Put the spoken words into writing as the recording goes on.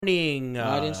Morning.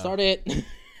 I didn't start it.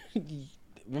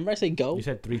 Remember I say go? You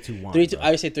said 3, 2, 1. 3, 2.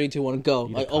 I say 3, 2, 1, go.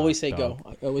 I always say dog.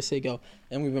 go. I always say go.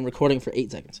 And we've been recording for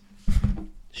 8 seconds.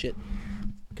 Shit.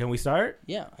 Can we start?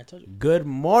 Yeah, I told you. Good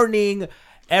morning,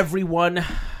 everyone.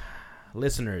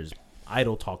 Listeners,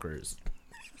 idle talkers.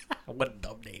 What a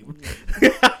dumb name.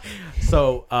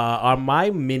 So, on my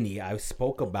mini, I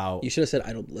spoke about... You should have said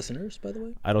idle listeners, by the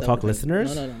way. Idle talk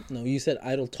listeners? No. You said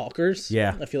idle talkers.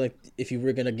 Yeah. I feel like if you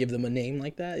were going to give them a name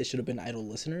like that, it should have been idle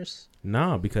listeners.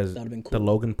 No, because That'd have been cool. the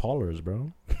Logan Paulers,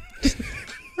 bro.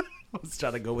 I was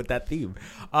trying to go with that theme.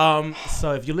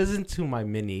 So, if you listen to my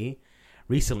mini...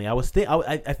 Recently,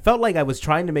 I felt like I was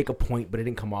trying to make a point, but it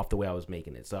didn't come off the way I was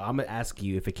making it. So I'm going to ask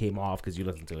you if it came off because you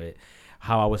listened to it,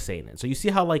 how I was saying it. So you see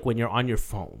how like when you're on your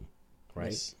phone,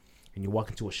 right? Yes. And you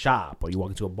walk into a shop or you walk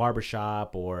into a barber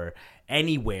shop or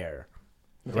anywhere,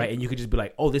 okay. Right? And you could just be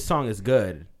like, oh, this song is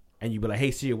good. And you'd be like,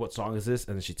 hey, Siri, what song is this?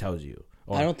 And then she tells you.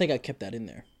 Or, I don't think I kept that in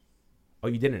there. Oh,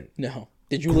 you didn't? No.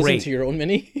 Did you listen to your own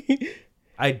mini?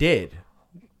 I did.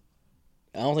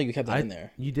 I don't think you kept that in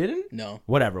there. You didn't? No.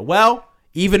 Whatever. Well...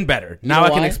 Even better. Now I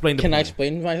can explain the Can point. I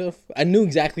explain myself? I knew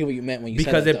exactly what you meant when you said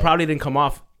that. Because it probably didn't come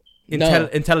off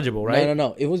intelligible, right?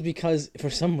 No. It was because for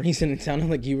some reason it sounded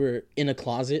like you were in a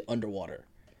closet underwater.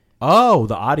 Oh,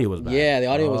 the audio was bad. Yeah, the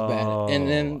audio was bad. And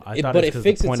then it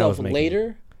fixed itself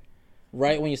later,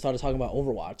 right when you started talking about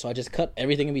Overwatch. So I just cut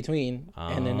everything in between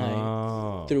and then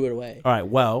I threw it away. All right,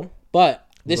 well. But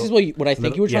this is what I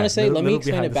think you were trying to say. Let me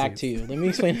explain it back to you. Let me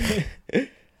explain it.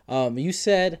 You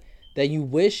said that you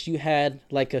wish you had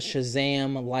like a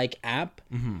Shazam-like app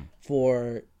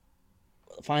for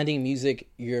finding music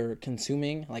you're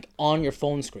consuming like on your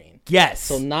phone screen. Yes.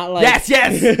 So not like...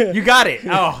 Yes. You got it.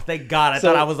 Oh, thank God. I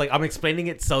thought I was like, I'm explaining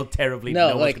it so terribly. No,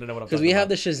 one's like, going to know what I'm talking about. because we have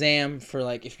the Shazam for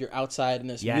like if you're outside and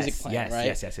there's music playing, right?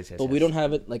 Yes. But we don't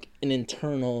have it like an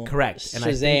internal Correct. And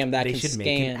Shazam that they can should scan.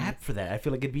 make an app for that. I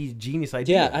feel like it'd be a genius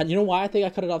idea. Yeah, and you know why I think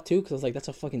I cut it off too? Because I was like, that's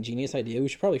a fucking genius idea. We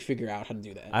should probably figure out how to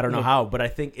do that. I don't know how, but I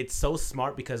think it's so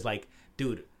smart because like,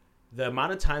 dude, the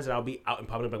amount of times that I'll be out in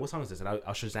public, like, what song is this? And I'll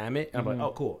Shazam it, and I'm like,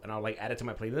 oh, cool. And I'll, like, add it to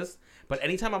my playlist. But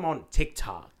anytime I'm on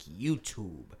TikTok,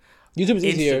 YouTube is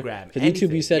easier. Instagram, because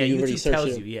YouTube, you said you already searched tells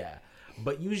it. you, yeah.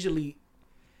 But usually,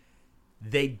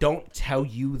 they don't tell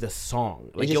you the song.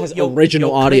 Like, it just has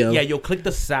original audio. You'll click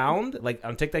the sound. Like,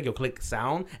 on TikTok, you'll click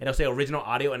sound, and it'll say original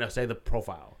audio, and it'll say the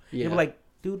profile. Yeah. You'll be like,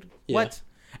 dude, what?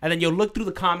 And then you'll look through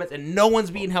the comments, and no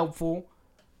one's being helpful.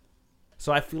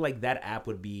 So I feel like that app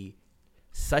would be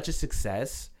such a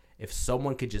success if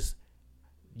someone could just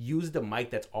use the mic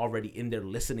that's already in there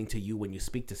listening to you when you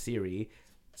speak to Siri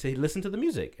to listen to the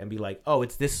music and be like, oh,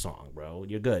 it's this song, bro.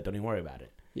 You're good. Don't even worry about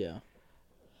it. Yeah.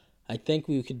 I think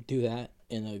we could do that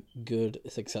in a good,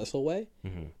 successful way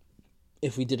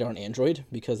if we did it on Android,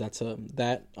 because that's Android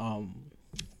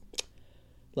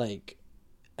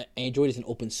is an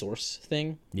open source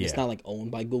thing. Yeah. It's not like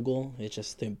owned by Google. It's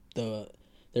just they're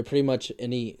pretty much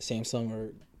any Samsung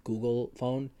or Google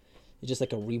phone. It's just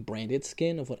like a rebranded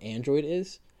skin of what Android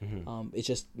is. It's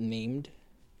just named,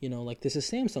 like this is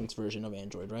Samsung's version of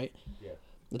Android, right? Yeah.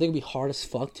 I think it'd be hard as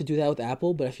fuck to do that with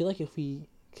Apple, but I feel like if we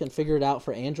can figure it out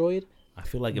for Android, I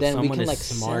feel like if someone is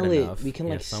smart enough,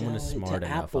 if someone is smart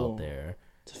enough out there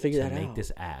to figure that out, to make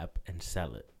this app and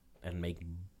sell it and make a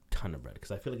ton of bread. Because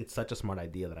I feel like it's such a smart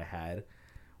idea that I had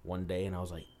one day, and I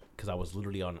was like, because I was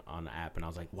literally on the app, and I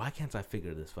was like, why can't I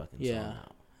figure this fucking song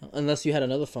out? Unless you had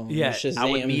another phone. Yeah, I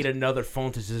would need another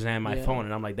phone to Shazam my phone.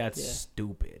 And I'm like, that's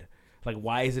stupid. Like,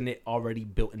 why isn't it already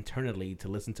built internally to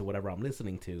listen to whatever I'm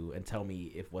listening to and tell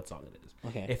me what song it is?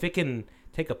 Okay. If it can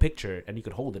take a picture and you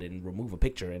could hold it and remove a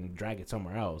picture and drag it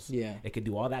somewhere else, it could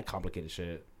do all that complicated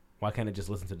shit. Why can't it just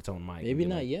listen to its own mic? Maybe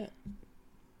not yet.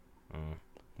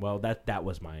 Well, that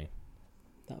was my...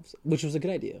 Which was a good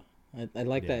idea. I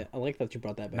like that. I like that you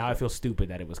brought that back. Now I feel stupid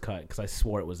that it was cut because I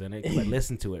swore it was in it because I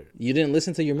listened to it. You didn't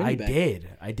listen to your mini back.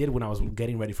 I did when I was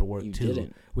getting ready for work too.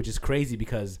 Which is crazy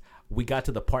because we got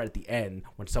to the part at the end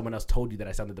when someone else told you that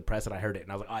I sounded depressed and I heard it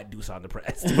and I was like, oh, I do sound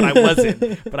depressed, but I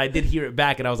wasn't. But I did hear it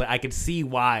back and I was like, I could see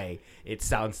why it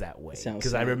sounds that way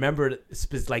because I remembered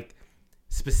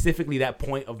specifically that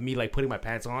point of me like putting my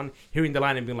pants on, hearing the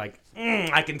line and being like,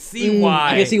 I can see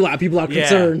why. I can see why people are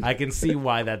concerned. I can see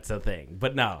why that's a thing.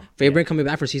 But no. Fabian coming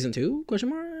back for season 2? Question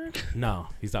mark. No,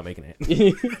 he's not making it.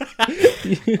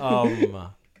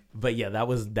 But yeah, that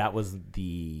was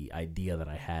the idea that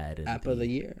I had. App of the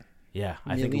year. Yeah,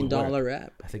 I think $1 million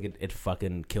app. I think it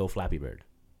fucking kill Flappy Bird.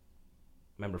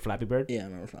 Remember Flappy Bird? Yeah, I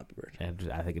remember Flappy Bird.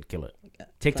 I think it'd kill it.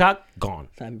 TikTok gone.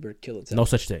 Flappy Bird kill itself. No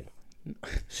such thing.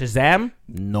 Shazam,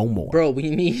 no more. Bro,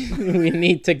 we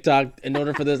need TikTok in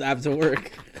order for this app to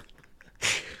work.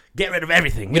 Get rid of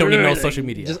everything. We don't need no social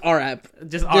media. Just our app.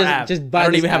 Just our app. Just I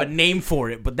don't even app. have a name for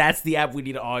it, but that's the app we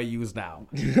need to all use now.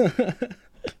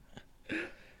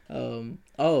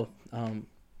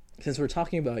 Since we're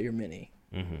talking about your mini,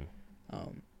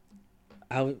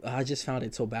 I just found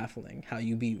it so baffling how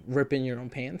you be ripping your own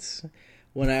pants.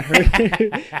 When I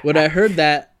heard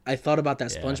that, I thought about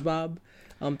that SpongeBob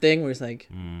thing where it's like,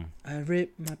 I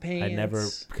rip my pants. I never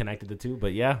connected the two,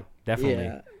 but yeah, definitely.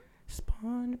 Yeah.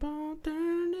 SpongeBob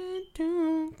turned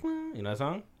into you know that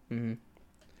song? Mm-hmm.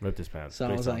 Rip this pants. So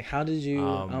Great I was song. like, how did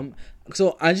you?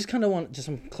 So I just kind of want just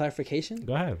some clarification.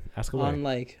 Go ahead, ask away. On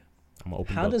like, I'm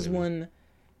open how book, does baby. one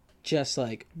just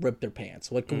like rip their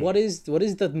pants? Like, what is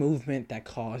the movement that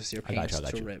caused your pants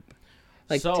to rip?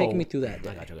 Like, take me through that.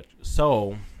 I got you.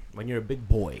 So when you're a big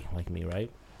boy like me,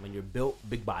 right? When you're built,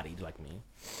 big bodied like me,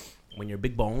 when you're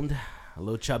big boned, a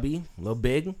little chubby, a little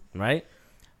big, right?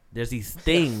 There's these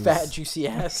things. Fat, juicy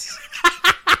ass.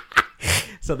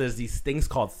 So there's these things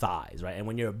called thighs, right? And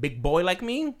when you're a big boy like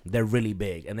me, they're really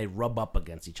big and they rub up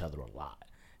against each other a lot.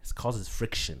 It causes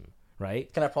friction,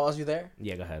 right? Can I pause you there?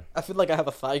 Yeah, go ahead. I feel like I have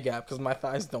a thigh gap because my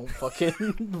thighs don't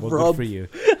fucking Well, rub. good for you.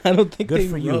 I don't think Good they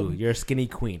for rub. you. You're a skinny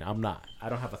queen. I'm not. I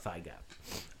don't have a thigh gap.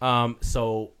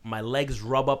 So my legs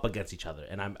rub up against each other,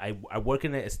 and I work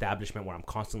in an establishment where I'm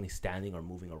constantly standing or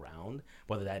moving around,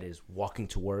 whether that is walking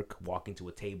to work, walking to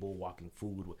a table, walking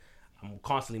food. I'm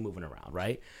constantly moving around,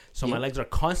 right? So my legs are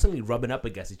constantly rubbing up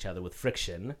against each other with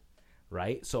friction,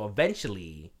 right? So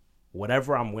eventually,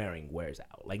 whatever I'm wearing wears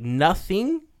out. Like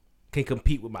nothing can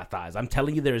compete with my thighs. I'm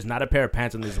telling you, there is not a pair of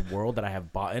pants in this world that I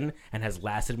have bought and has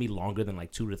lasted me longer than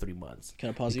like 2 to 3 months. Can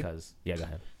I pause you? Yeah, go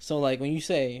ahead. So like when you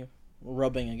say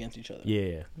rubbing against each other.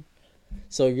 Yeah.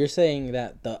 So you're saying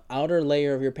that the outer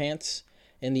layer of your pants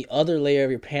and the other layer of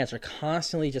your pants are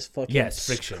constantly just fucking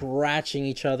friction. Scratching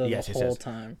each other the whole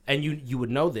time. And you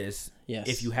would know this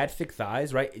if you had thick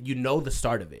thighs, right? You know the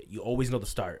start of it. You always know the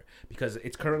start because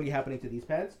it's currently happening to these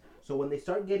pants. So when they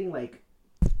start getting like,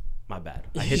 my bad,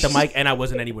 I hit the mic and I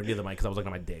wasn't anywhere near the mic because I was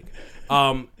looking at my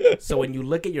dick. So when you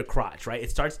look at your crotch, right,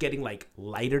 it starts getting like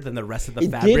lighter than the rest of the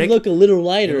fabric. It did look a little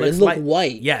lighter. It looked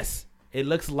white. Yes. It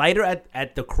looks lighter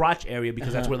at the crotch area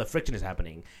because that's where the friction is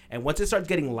happening. And once it starts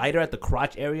getting lighter at the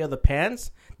crotch area of the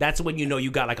pants, that's when you know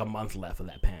you got like a month left of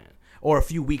that pant. Or a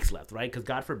few weeks left, right? Because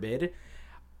God forbid,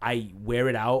 I wear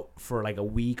it out for like a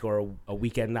week or a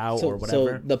weekend out or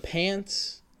whatever. So the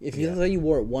pants, if you say you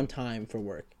wore it one time for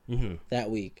work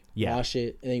that week, wash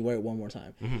it, and then you wear it one more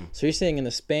time. So you're saying in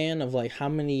the span of like how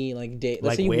many like days?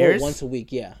 Let's say you wore it once a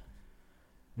week,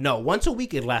 No, once a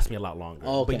week it lasts me a lot longer.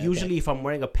 But usually if I'm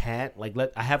wearing a pant, like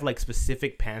I have like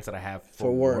specific pants that I have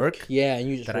for work. Yeah, and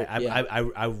you just that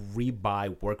I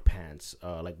rebuy work pants,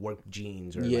 like work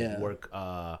jeans or like work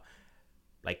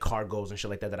like cargos and shit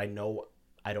like that I know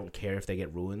I don't care if they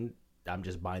get ruined. I'm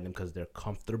just buying them because they're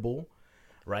comfortable,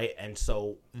 right? And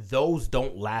so those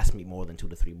don't last me more than 2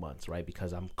 to 3 months, right?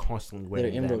 Because I'm constantly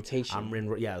wearing them. They're in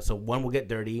rotation. So one will get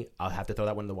dirty. I'll have to throw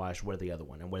that one in the wash, wear the other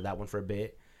one, and wear that one for a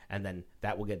bit. And then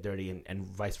that will get dirty and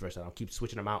vice versa. I'll keep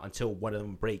switching them out until one of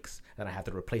them breaks. Then I have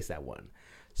to replace that one.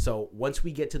 So once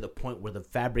we get to the point where the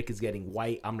fabric is getting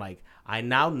white, I'm like, I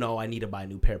now know I need to buy a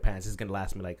new pair of pants. It's going to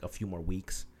last me like a few more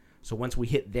weeks. So once we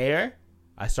hit there,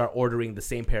 I start ordering the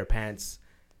same pair of pants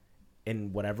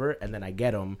in whatever. And then I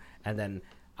get them. And then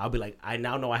I'll be like, I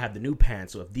now know I have the new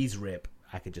pants. So if these rip,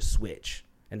 I could just switch.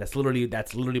 And that's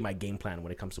literally my game plan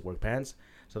when it comes to work pants.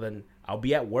 So then I'll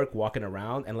be at work walking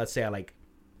around. And let's say I like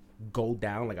go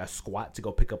down like a squat to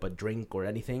go pick up a drink or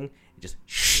anything, it just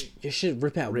your shit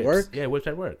rips at work. Yeah, it rips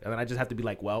at work, and then I just have to be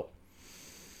like, well,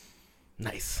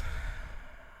 nice.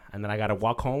 And then I gotta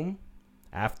walk home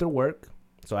after work.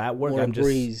 So at work, I'm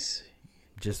just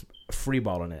free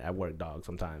balling it at work, dog.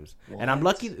 Sometimes, and I'm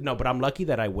lucky. No, but I'm lucky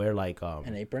that I wear like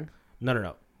an apron.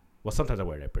 No. Well, sometimes I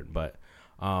wear an apron, but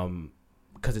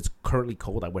because it's currently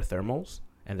cold, I wear thermals.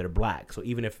 And they're black. So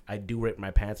even if I do rip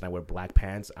my pants and I wear black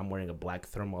pants, I'm wearing a black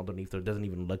thermal underneath. So it doesn't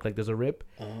even look like there's a rip.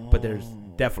 But there's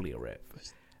definitely a rip.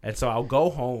 And so I'll go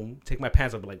home, take my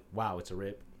pants off, be like, wow, it's a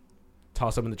rip.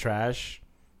 Toss them in the trash.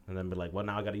 And then be like, well,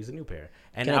 now I got to use a new pair.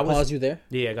 And Can I pause you there?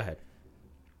 Yeah, go ahead.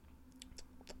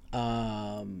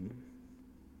 I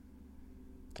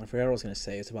forgot what I was going to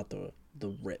say. It's about the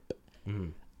rip.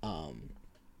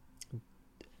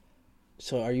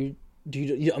 So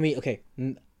okay.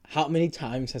 How many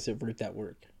times has it ripped at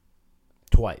work?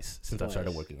 Twice since I've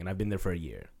started working, and I've been there for a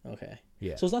year. Okay.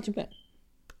 Yeah. So it's not too bad.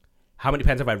 How many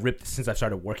pants have I ripped since I've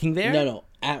started working there? No,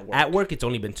 at work. At work, it's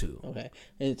only been 2. Okay.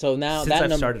 And so now since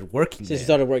I've started working there. Since you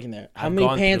started working there. How many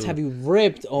pants have you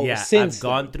ripped since I've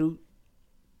gone through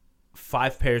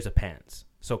 5 pairs of pants.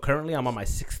 So currently I'm on my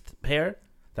 6th pair.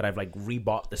 that I've like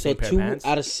rebought the So same pair of 2 pants.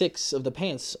 out of 6 of the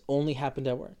pants only happened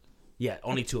at work. Yeah,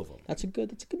 only 2 of them. That's a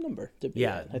good number. To be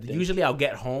Yeah, at, I think. usually I'll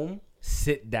get home,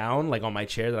 sit down like on my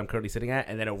chair that I'm currently sitting at,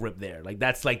 and then it'll rip there. Like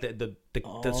that's like the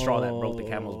straw that broke the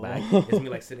camel's back. It's me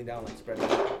like sitting down like spread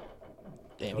out.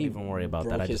 Damn, Don't even worry about that.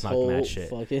 broke I his just knocked whole mad shit.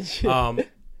 fucking shit.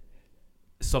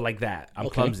 So like that, I'm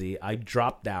Okay. clumsy. I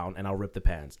drop down and I'll rip the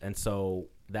pants, and so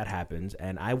that happens.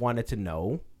 And I wanted to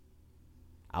know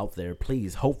out there,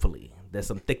 please, hopefully, there's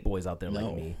some thick boys out there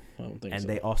like me, I don't think and so.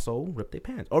 they also rip their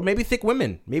pants, or maybe thick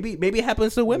women. Maybe it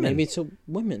happens to women. Maybe it's a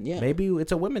women. Yeah. Maybe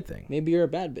it's a women thing. Maybe you're a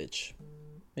bad bitch.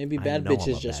 Maybe I bad know I'm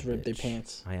bitches a just bad rip their bitch.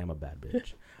 pants. I am a bad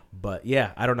bitch, but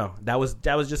yeah, I don't know. That was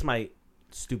just my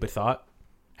stupid thought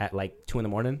at like 2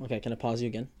 a.m. Okay, can I pause you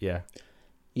again? Yeah.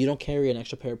 You don't carry an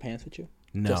extra pair of pants with you?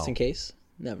 No. Just in case?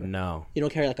 Never. No. You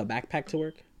don't carry like a backpack to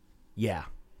work? Yeah.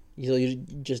 You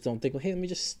just don't think, well, hey, let me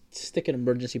just stick an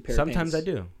emergency pair Sometimes of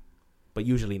pants. I do, but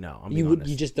usually no. I'm You being honest.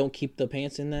 you just don't keep the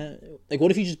pants in that? Like,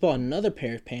 what if you just bought another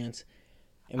pair of pants?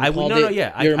 And we I would- called no, it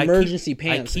yeah, your I keep- emergency I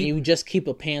pants, keep- and you just keep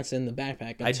a pants in the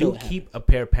backpack. I Until do it keep happens. a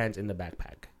pair of pants in the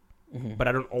backpack, Mm-hmm. but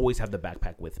I don't always have the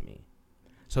backpack with me.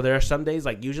 So there are some days,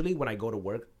 like usually when I go to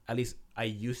work, at least I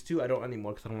used to. I don't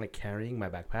anymore because I don't like carrying my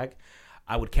backpack.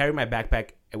 I would carry my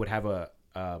backpack. It would have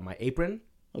my apron,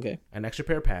 Okay. an extra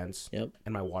pair of pants, Yep.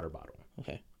 and my water bottle.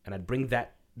 Okay. And I'd bring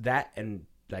that and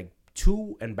like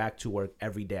to and back to work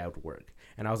every day. I would work,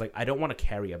 and I was like, I don't want to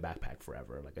carry a backpack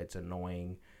forever. Like it's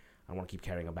annoying. I don't want to keep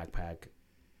carrying a backpack.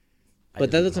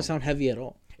 But that doesn't sound heavy at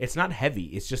all. It's not heavy.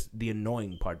 It's just the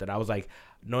annoying part that I was like,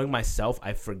 knowing myself,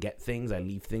 I forget things. I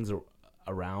leave things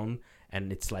around,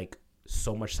 and it's like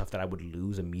so much stuff that I would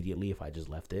lose immediately if I just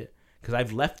left it. Because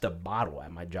I've left a bottle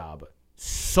at my job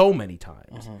so many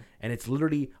times, and it's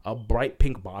literally a bright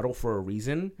pink bottle for a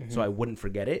reason, so I wouldn't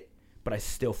forget it, but I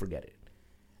still forget it.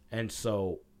 And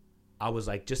so I was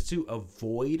like, just to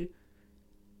avoid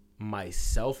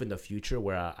myself in the future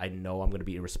where I know I'm going to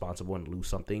be irresponsible and lose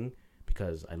something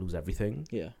because I lose everything.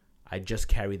 Yeah. I just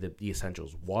carry the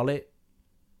essentials. Wallet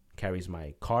carries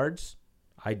my cards,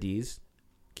 IDs,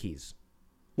 keys.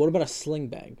 What about a sling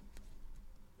bag?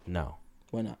 No.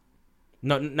 Why not?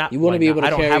 No, not You wouldn't right be now. able to I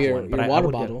don't carry have your, one, but your I water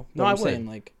would get- bottle. No, But I I'm would. saying,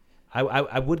 like,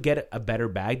 I would get a better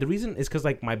bag. The reason is because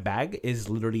like my bag is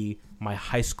literally my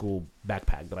high school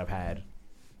backpack that I've had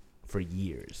for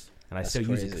years, and I That's still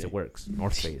use it because crazy. it works.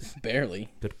 North Face, barely.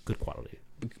 good quality.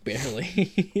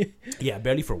 Barely. Yeah,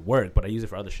 barely for work, but I use it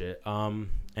for other shit. And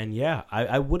yeah,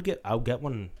 I'll get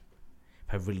one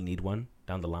if I really need one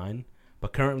down the line.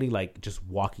 But currently, like just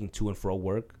walking to and fro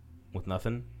work with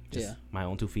nothing, just Yeah. my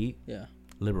own 2 feet, Yeah.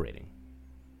 liberating.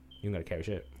 You don't gotta carry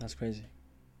shit. That's crazy.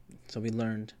 So we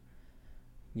learned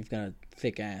you've got a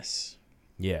thick ass.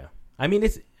 Yeah, I mean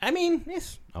it's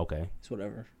okay. It's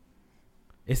whatever.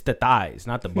 It's the thighs,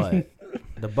 not the butt.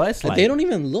 The butt's like They don't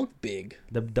even look big.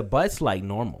 the butt's like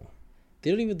normal.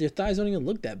 They don't even. Their thighs don't even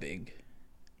look that big.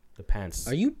 The pants.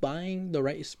 Are you buying the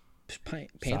right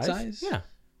pant size? Yeah,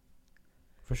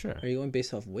 for sure. Are you going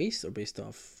based off waist or based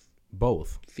off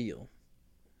Both. feel?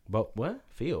 But what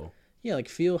feel? Yeah, like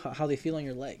feel how they feel on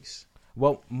your legs.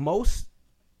 Well, most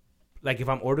like if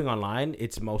I'm ordering online,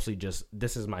 it's mostly just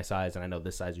this is my size, and I know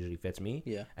this size usually fits me.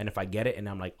 Yeah. And if I get it and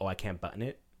I'm like, oh, I can't button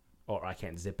it, or I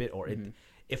can't zip it, or Mm-hmm. it,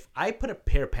 if I put a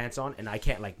pair of pants on and I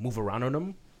can't like move around on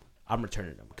them, I'm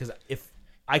returning them because if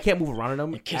I can't move around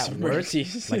on them case at of work,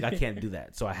 emergencies. like I can't do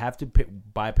that. So I have to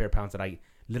buy a pair of pants that I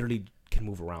literally can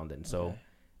move around in. So Okay.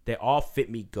 they all fit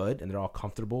me good and they're all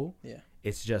comfortable. Yeah.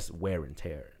 It's just wear and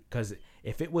tear. Because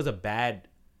if it was a bad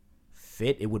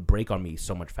fit, it would break on me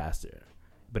so much faster.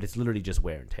 But it's literally just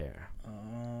wear and tear.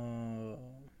 Oh,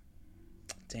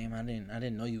 damn! I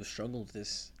didn't know you struggled with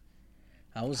this.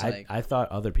 I was I, like, I thought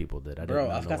other people did. I didn't bro,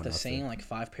 know I've no got one the else same did. like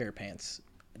 5 pair of pants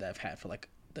that I've had for like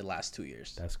the last 2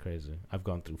 years. That's crazy. I've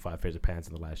gone through 5 pairs of pants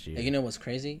in the last year. And you know what's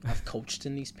crazy? I've coached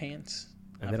in these pants.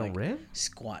 And I've, they don't like, rip?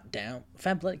 Squat down.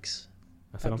 Fabletics.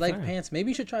 That's what I'm Fabletics saying. pants.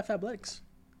 Maybe you should try Fabletics.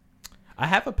 I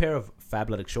have a pair of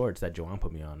Fabletics shorts that Joanne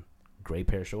put me on. Great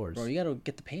pair of shorts. Bro, you gotta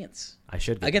get the pants. I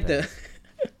should get I get the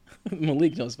the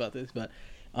Malik knows about this, but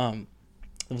there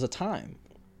was a time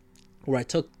where I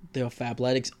took the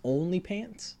Fabletics only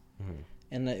pants, Mm-hmm.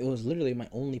 and it was literally my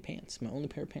only pants, my only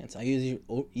pair of pants. I usually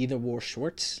either wore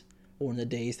shorts, or in the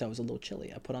days that was a little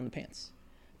chilly, I put on the pants.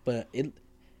 But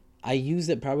I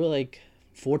used it probably like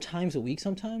 4 times a week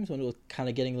sometimes when it was kind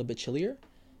of getting a little bit chillier.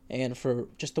 And for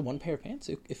just the one pair of pants,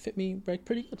 it fit me like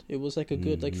pretty good. It was like a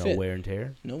good like no fit. wear and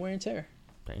tear. No wear and tear.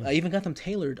 Damn. I even got them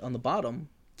tailored on the bottom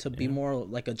to be Yeah. more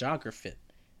like a jogger fit.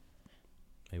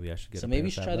 Maybe I should get. So a maybe pair you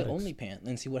of should try the Fabletics. only pant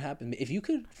and see what happens. If you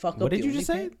could fuck What up did the you only just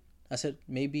say? pant, I said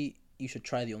maybe you should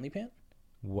try the only pant.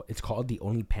 What it's called? The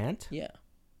Only Pant? Yeah,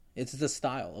 it's the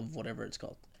style of whatever it's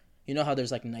called. You know how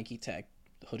there's like Nike Tech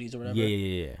hoodies or whatever.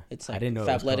 Yeah. It's like I didn't know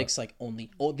Fabletics, like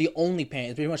the only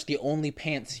pants. It's pretty much the only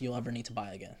pants you'll ever need to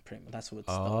buy again. Pretty much. That's what it's.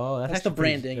 Oh, that's the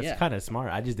branding. That's kind of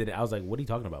smart. I just did it. I was like, "What are you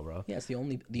talking about, bro?" Yeah, it's the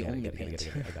only pants.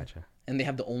 I gotcha. And they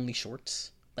have the only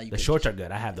shorts. The shorts are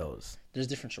good. I have those. There's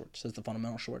different shorts. There's the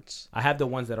fundamental shorts. I have the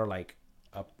ones that are like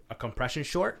a compression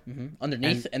short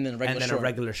underneath, and then a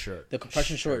regular shirt. The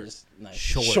compression short is nice.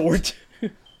 Short.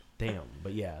 Damn,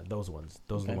 but yeah, those ones.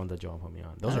 Those are the ones that Joe put me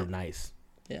on. Those are nice.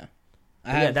 Yeah.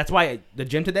 That's why the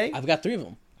gym today. I've got 3 of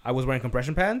them. I was wearing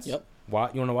compression pants. Yep. Why?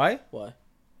 You wanna know why? Why?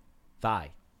 Thigh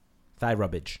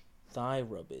rubbage.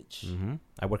 Mm-hmm.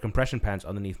 I wear compression pants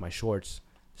underneath my shorts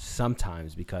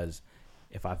sometimes because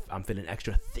if I'm feeling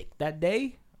extra thick that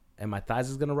day and my thighs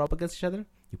is gonna rub against each other,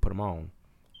 you put them on.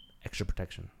 Extra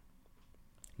protection.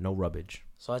 No rubbage.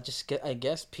 So I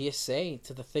guess PSA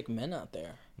to the thick men out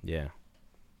there. Yeah.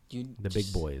 The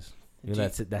big boys. You know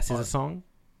that's SZA song?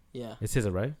 Yeah. It's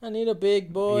SZA, right? I need a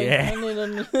big boy. Yeah.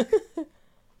 The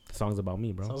song's about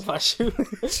me, bro. Song's about you.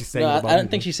 She's saying I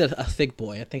don't think she said a thick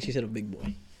boy. I think she said a big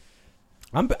boy.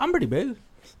 I'm pretty big.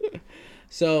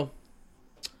 So,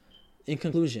 in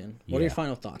conclusion, what are your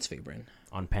final thoughts, Fabian?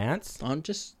 On pants? On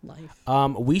just life.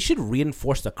 We should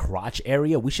reinforce the crotch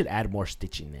area. We should add more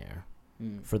stitching there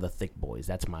for the thick boys.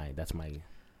 That's my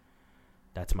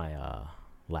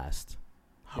last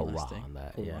hurrah on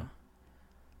that. Hoorah. Yeah.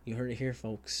 You heard it here,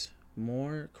 folks.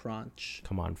 More crotch.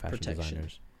 Come on, fashion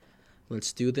designers.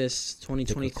 Let's do this.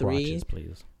 2023. Crotches,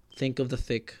 please. Think of the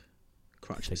thick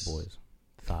crotches. Thick boys.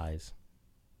 Thighs.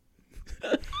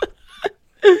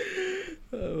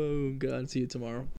 Oh, God. See you tomorrow.